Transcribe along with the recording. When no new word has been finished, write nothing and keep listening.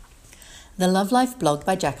The Love Life blog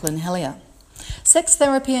by Jacqueline Hellier. Sex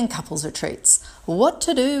therapy and couples retreats. What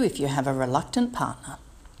to do if you have a reluctant partner.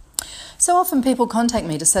 So often people contact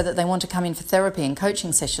me to say that they want to come in for therapy and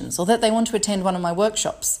coaching sessions, or that they want to attend one of my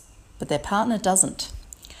workshops, but their partner doesn't.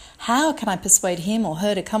 How can I persuade him or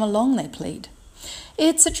her to come along, they plead.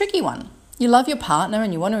 It's a tricky one. You love your partner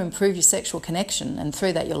and you want to improve your sexual connection and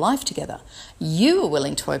through that your life together. You are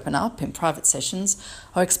willing to open up in private sessions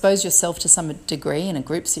or expose yourself to some degree in a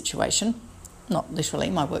group situation. Not literally,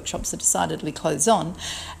 my workshops are decidedly closed on,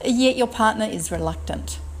 yet your partner is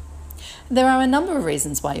reluctant. There are a number of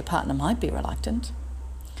reasons why your partner might be reluctant.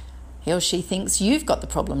 He or she thinks you've got the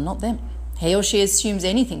problem, not them. He or she assumes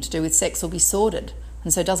anything to do with sex will be sordid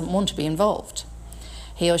and so doesn't want to be involved.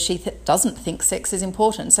 He or she doesn't think sex is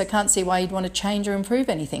important, so can't see why you'd want to change or improve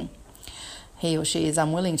anything. He or she is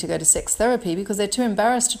unwilling to go to sex therapy because they're too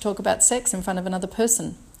embarrassed to talk about sex in front of another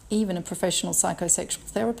person, even a professional psychosexual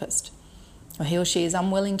therapist. Or he or she is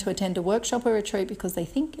unwilling to attend a workshop or retreat because they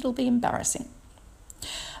think it'll be embarrassing.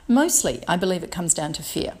 Mostly, I believe it comes down to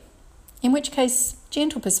fear, in which case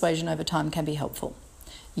gentle persuasion over time can be helpful.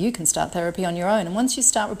 You can start therapy on your own, and once you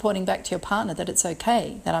start reporting back to your partner that it's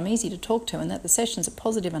okay, that I'm easy to talk to and that the sessions are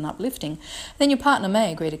positive and uplifting, then your partner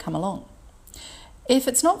may agree to come along. If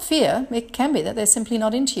it's not fear, it can be that they're simply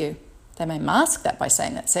not into you. They may mask that by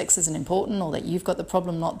saying that sex isn't important or that you've got the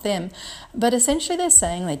problem, not them, but essentially they're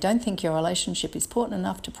saying they don't think your relationship is important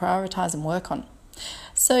enough to prioritise and work on.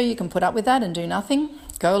 So you can put up with that and do nothing,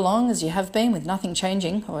 go along as you have been with nothing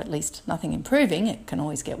changing, or at least nothing improving, it can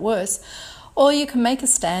always get worse, or you can make a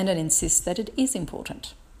stand and insist that it is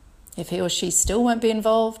important. If he or she still won't be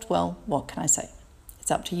involved, well, what can I say?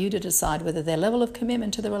 It's up to you to decide whether their level of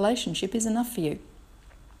commitment to the relationship is enough for you.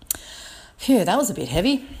 Phew, that was a bit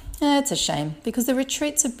heavy. It's a shame, because the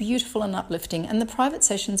retreats are beautiful and uplifting and the private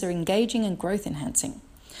sessions are engaging and growth enhancing.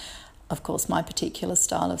 Of course, my particular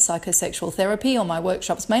style of psychosexual therapy or my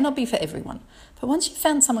workshops may not be for everyone, but once you've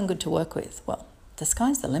found someone good to work with, well, the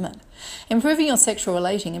sky's the limit. Improving your sexual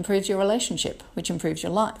relating improves your relationship, which improves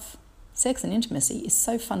your life. Sex and intimacy is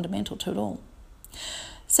so fundamental to it all.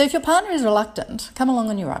 So if your partner is reluctant, come along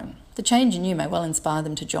on your own. The change in you may well inspire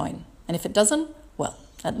them to join. And if it doesn't, well,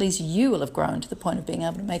 at least you will have grown to the point of being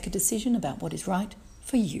able to make a decision about what is right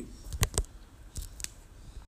for you.